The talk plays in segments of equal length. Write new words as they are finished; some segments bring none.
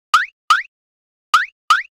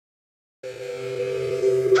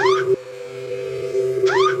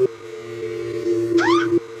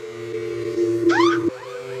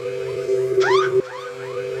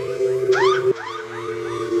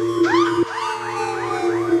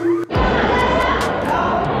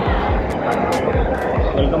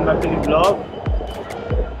to the vlog.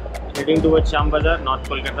 Heading towards Sham Bazaar, North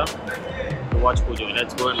Kolkata to watch Pujo.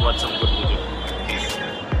 Let's go and watch some good Pujo.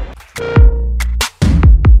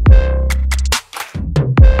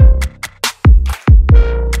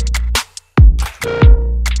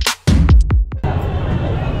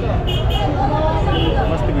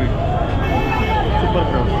 Must be super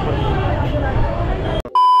crowd.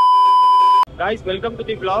 Guys, welcome to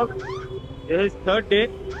the vlog. This is third day.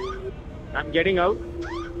 I'm getting out.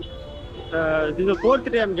 This is the fourth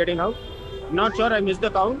day I'm getting out. Not sure, I missed the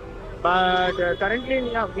count. But currently,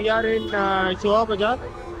 yeah, we are in Durga Pujo,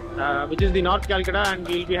 which is the North Calcutta, and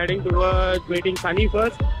we'll be heading towards meeting Sunny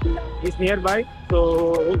first. He's nearby,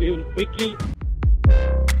 so we will quickly.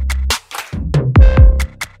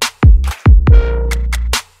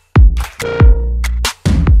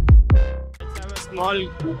 Let's have a small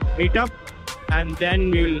meetup, and then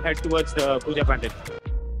we will head towards the Puja Pandit.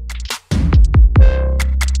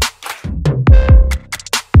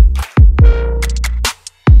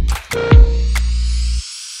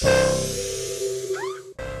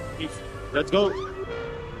 Let's go.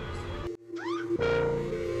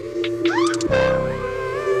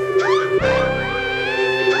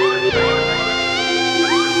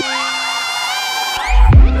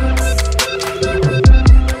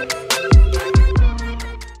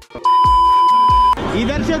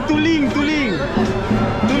 इधर से तुलिंग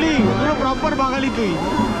पूरा proper भागाली तू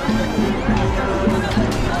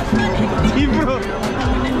ही bro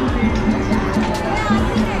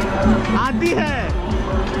आती है।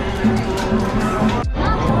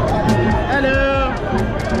 Hello.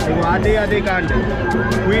 आधे कांड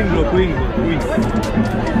queen bro queen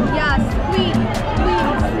Yes, queen.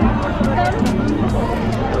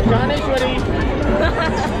 शानेश्वरी।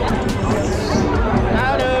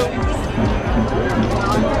 Hello.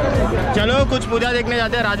 चलो कुछ पूजा देखने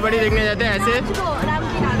जाते हैं, राजबाड़ी देखने जाते हैं ऐसे।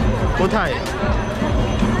 कोথায়?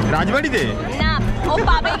 राजबाड़ी दे? ना, वो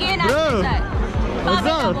पापे गए नाचते हैं।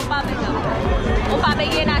 वो पापे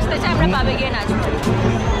गए नाचते हैं, हमरा पापे गए नाचते हैं।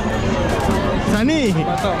 सनी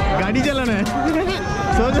गाड़ी चलाना है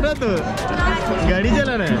सोच रहा तू गाड़ी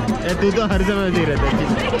चलाना है तू तो हर समय दे रहता है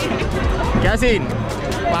क्या सीन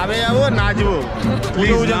पावे जाबो नाचबो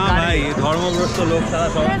ना भाई धर्मग्रस्त लोग सारा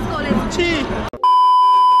सब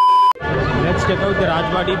let's check out the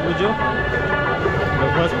Rajbari Puzo the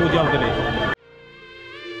first Puja of the day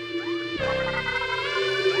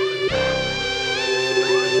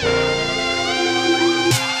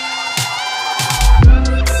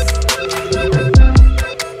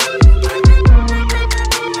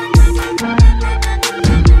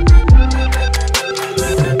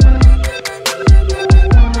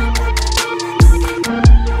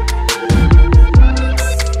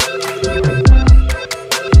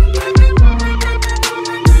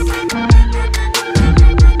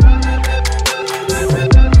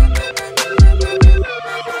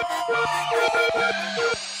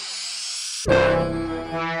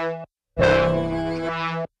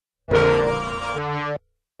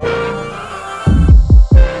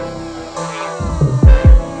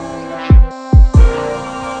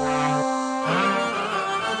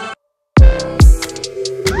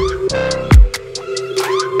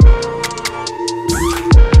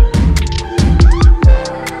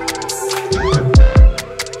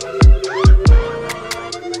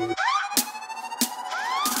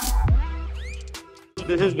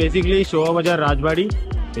This is basically Durga Pujo Rajbadi,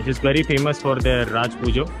 which is very famous for their Raj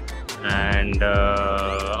Pujo, and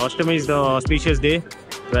Ashtami is the auspicious day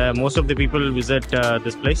where most of the people visit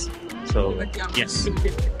this place. So yes,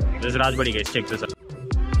 this is Rajbadi, guys. Check this out.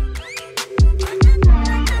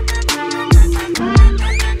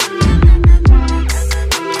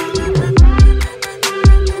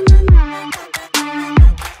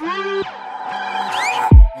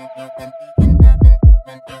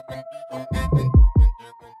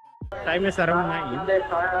 Time is around 9.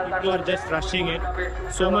 People are just rushing it.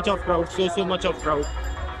 So much of crowd. So much of crowd.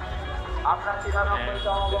 And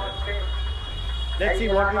let's see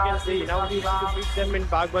what we can see. Now we have to meet them in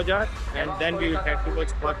Bagh Bazaar, and then we will head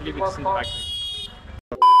towards Partli, which is in the factory.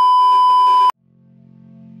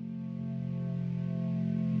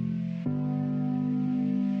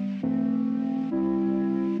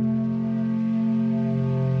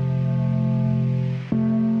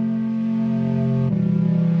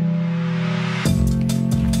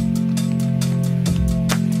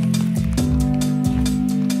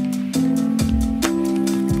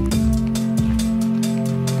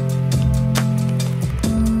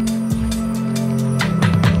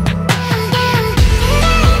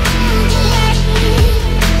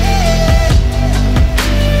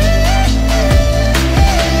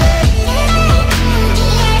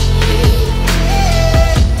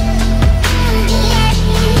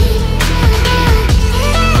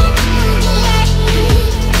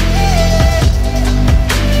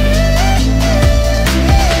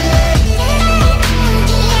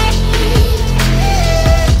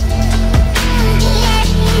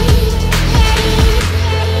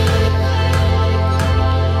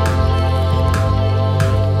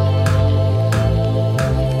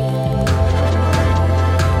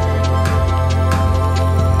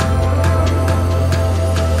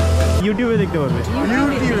 দেখতে পারবে।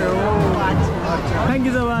 Thank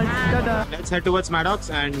you so much. Tata. Let's head towards Maddox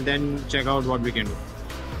and then check out what we can do.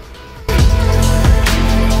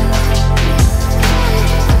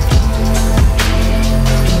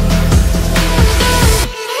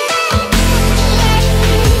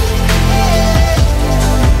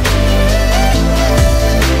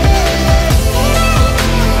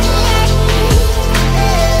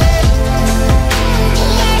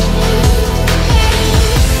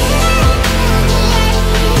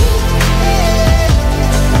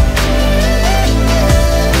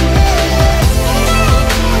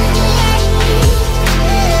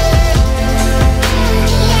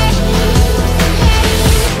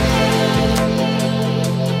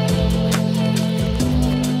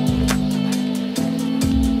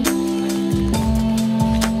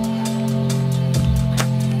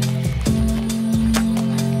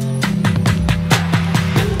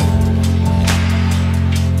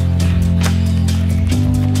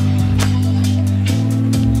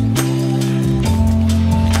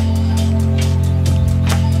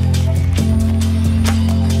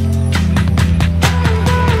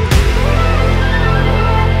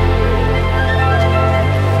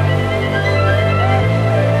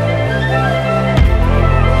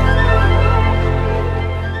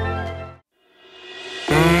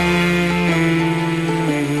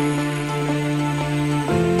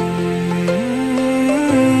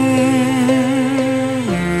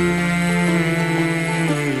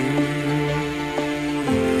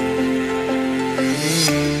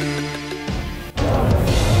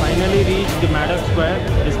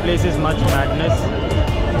 This place is much madness,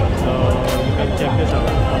 so you can check this out.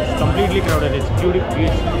 It's completely crowded. It's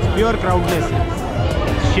pure crowdness.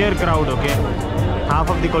 It's sheer crowd. Okay, half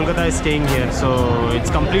of the Kolkata is staying here, so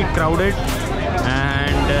it's complete crowded.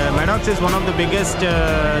 And Maddox is one of the biggest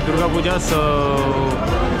Durga Puja, so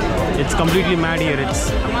it's completely mad here. It's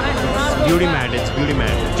beauty mad. It's beauty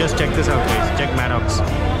mad. Just check this out, guys. Check Maddox.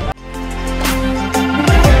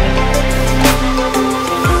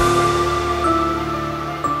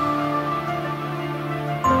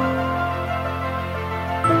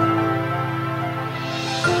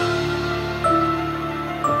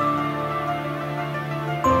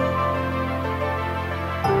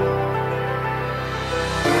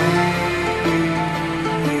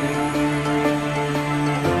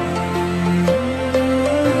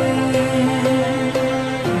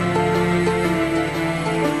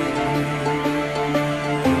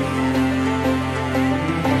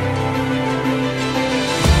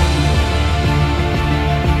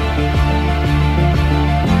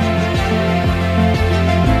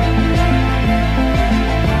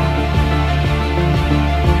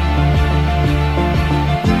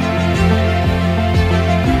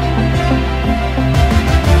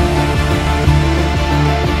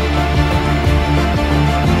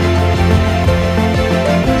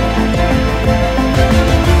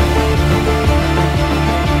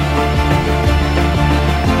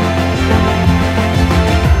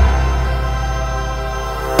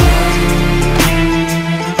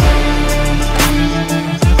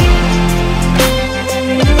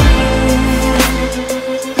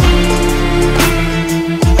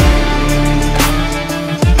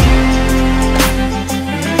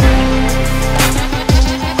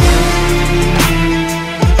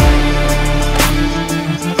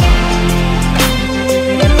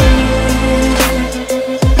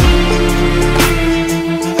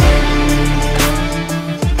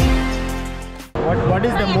 What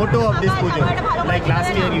is the motto of this pujo? Like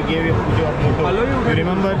last year you gave a pujo of motto. You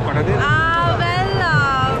remember?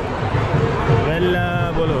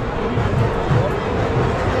 Bolo.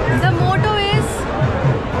 The motto is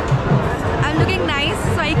I'm looking nice,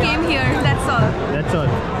 so I came here. That's all. That's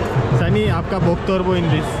all. Sunny, आपका वक्तव्य in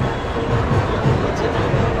this?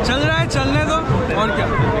 चल रहा है, चलने दो। और क्या?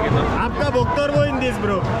 आपका वक्तव्य in this,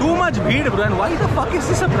 bro? Too much भीड़, bro. And why the fuck is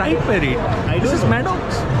this a bride parade? This is Maddox.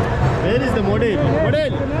 Where is the model?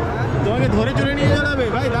 Model. तुम्हारे धोरे चुने नहीं जाना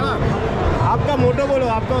भाई दादा। आपका मोटो बोलो,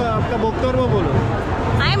 आपका वक्तव्य बोलो।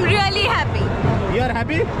 I am really happy. You are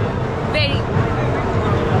happy? Very.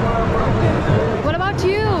 What about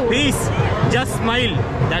you? Peace. Just smile.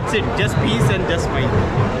 That's it. Just peace and just smile.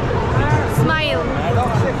 Smile.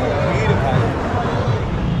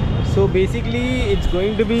 So basically it's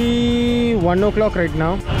going to be 1 o'clock right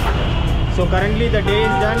now. So currently the day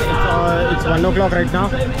is done. It's 1 o'clock right now.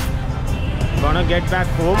 Gonna get back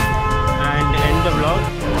home and end the vlog.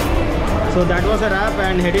 So that was a wrap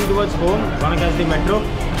and heading towards home. Gonna catch the metro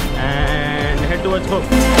and head towards home.